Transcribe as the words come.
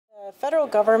The federal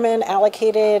government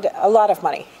allocated a lot of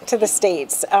money to the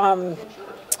states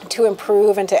to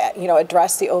improve and to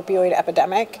address the opioid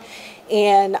epidemic.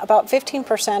 And about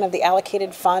 15% of the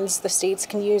allocated funds the states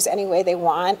can use any way they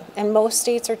want. And most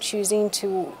states are choosing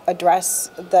to address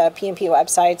the P&P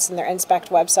websites and their inspect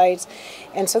websites.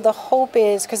 And so the hope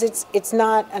is, because it's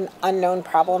not an unknown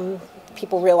problem,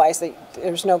 people realize that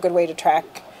there's no good way to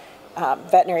track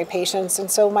veterinary patients.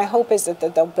 And so my hope is that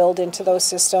they'll build into those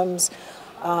systems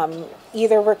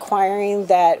either requiring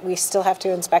that we still have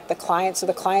to inspect the client, so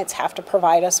the clients have to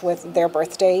provide us with their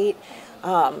birth date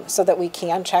so that we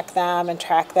can check them and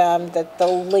track them, that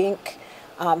they'll link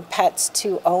pets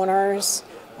to owners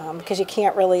because you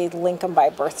can't really link them by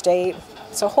birth date.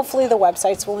 So hopefully the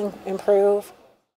websites will improve.